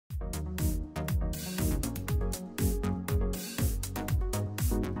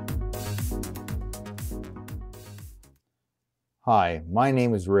Hi, my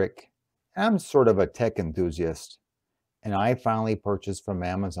name is Rick. I'm sort of a tech enthusiast, and I finally purchased from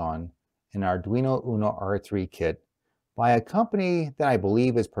Amazon an Arduino UNO R3 kit by a company that I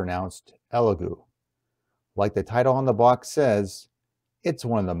believe is pronounced Elegoo. Like the title on the box says, it's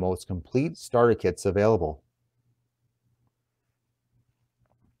one of the most complete starter kits available.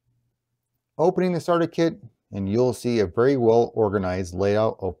 Opening the starter kit, and you'll see a very well organized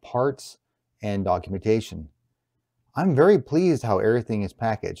layout of parts and documentation. I'm very pleased how everything is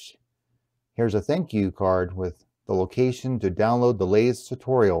packaged. Here's a thank you card with the location to download the latest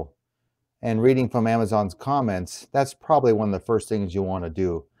tutorial. And reading from Amazon's comments, that's probably one of the first things you want to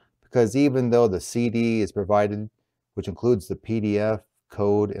do, because even though the CD is provided, which includes the PDF,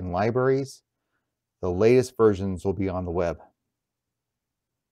 code, and libraries, the latest versions will be on the web.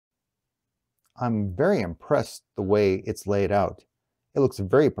 I'm very impressed the way it's laid out. It looks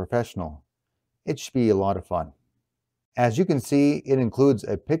very professional. It should be a lot of fun. As you can see, it includes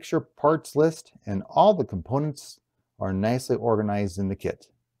a picture parts list, and all the components are nicely organized in the kit.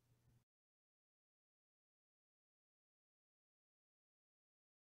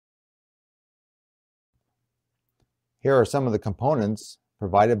 Here are some of the components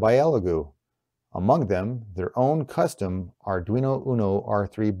provided by Elegoo. Among them, their own custom Arduino UNO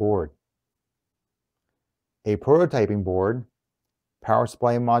R3 board, a prototyping board, power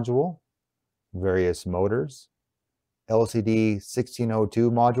supply module, various motors, LCD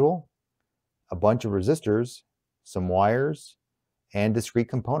 1602 module, a bunch of resistors, some wires, and discrete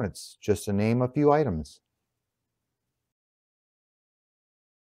components, just to name a few items.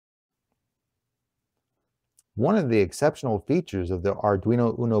 One of the exceptional features of the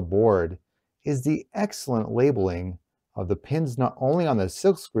Arduino UNO board is the excellent labeling of the pins not only on the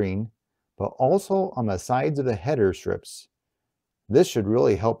silk screen, but also on the sides of the header strips. This should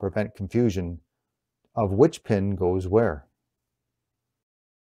really help prevent confusion of which pin goes where.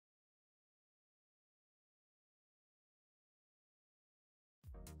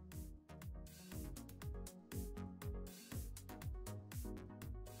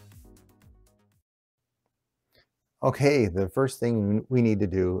 Okay, the first thing we need to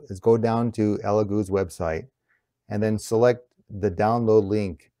do is go down to Elegoo's website and then select the download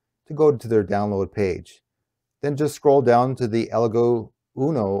link to go to their download page. Then just scroll down to the Elegoo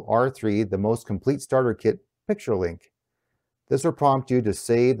UNO R3, the most complete starter kit picture link. This will prompt you to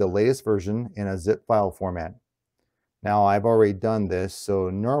save the latest version in a zip file format. Now I've already done this, so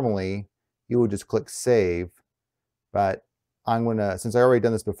normally you would just click save, but since I already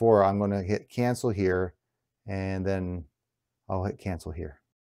done this before, I'm gonna hit cancel here, and then I'll hit cancel here.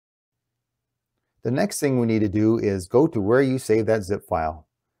 The next thing we need to do is go to where you save that zip file.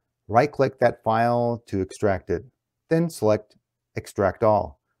 Right-click that file to extract it, then select Extract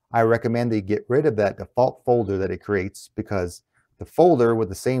All. I recommend that you get rid of that default folder that it creates because the folder with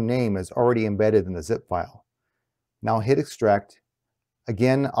the same name is already embedded in the zip file. Now hit Extract.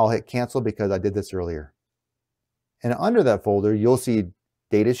 Again, I'll hit Cancel because I did this earlier. And under that folder, you'll see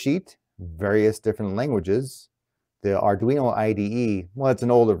Datasheet, various different languages, the Arduino IDE, well, it's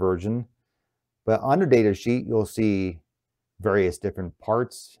an older version, but under Datasheet, you'll see various different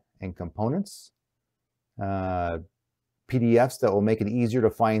parts and components, PDFs that will make it easier to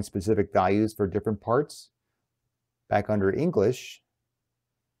find specific values for different parts. Back under English,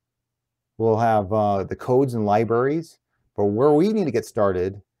 we'll have the codes and libraries, but where we need to get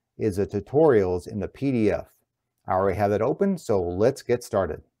started is the tutorials in the PDF. I already have that open, so let's get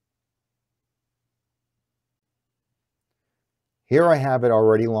started. Here I have it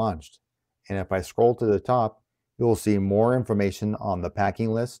already launched, and if I scroll to the top, you'll see more information on the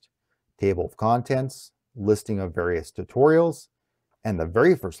packing list, table of contents, listing of various tutorials, and the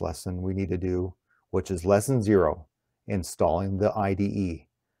very first lesson we need to do, which is lesson 0, installing the IDE.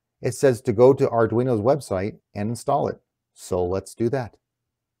 It says to go to Arduino's website and install it, so let's do that.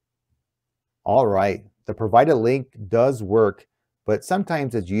 All right, the provided link does work, but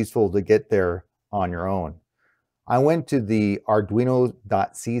sometimes it's useful to get there on your own. I went to the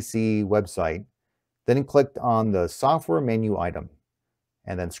arduino.cc website, then clicked on the software menu item,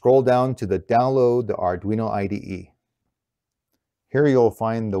 and then scroll down to the download the Arduino IDE. Here you'll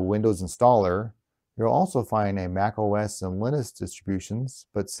find the Windows installer. You'll also find a Mac OS and Linux distributions,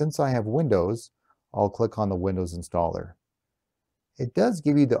 but since I have Windows, I'll click on the Windows installer. It does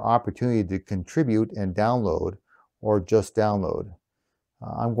give you the opportunity to contribute and download or just download.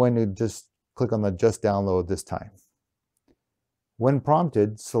 I'm going to just click on the just download this time. When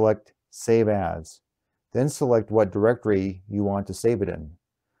prompted, select Save As. Then select what directory you want to save it in.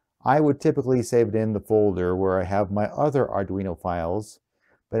 I would typically save it in the folder where I have my other Arduino files,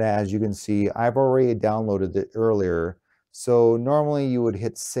 but as you can see, I've already downloaded it earlier, So normally you would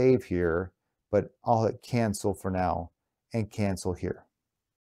hit save here, but I'll hit cancel for now and cancel here.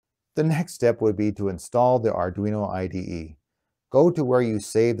 The next step would be to install the Arduino IDE. Go to where you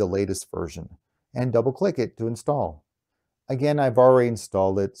saved the latest version and double-click it to install. Again, I've already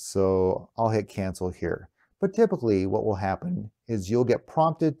installed it, so I'll hit cancel here. But typically what will happen is you'll get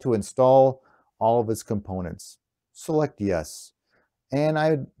prompted to install all of its components. Select yes.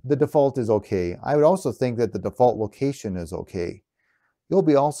 And the default is okay. I would also think that the default location is okay. You'll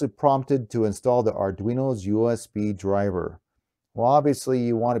be also prompted to install the Arduino's USB driver. Well, obviously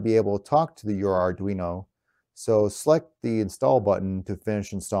you want to be able to talk to your Arduino, so select the install button to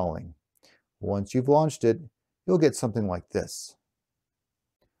finish installing. Once you've launched it, you'll get something like this.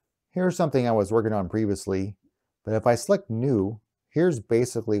 Here's something I was working on previously, but if I select new, here's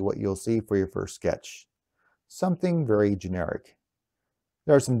basically what you'll see for your first sketch. Something very generic.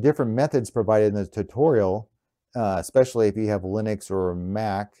 There are some different methods provided in the tutorial, especially if you have Linux or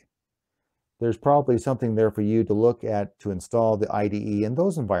Mac. There's probably something there for you to look at to install the IDE in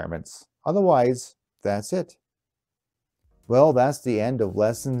those environments. Otherwise, that's it. Well, that's the end of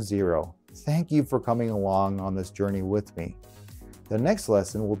Lesson 0. Thank you for coming along on this journey with me. The next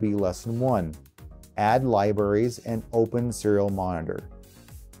lesson will be Lesson 1, Add Libraries and Open Serial Monitor.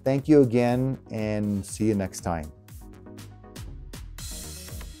 Thank you again, and see you next time.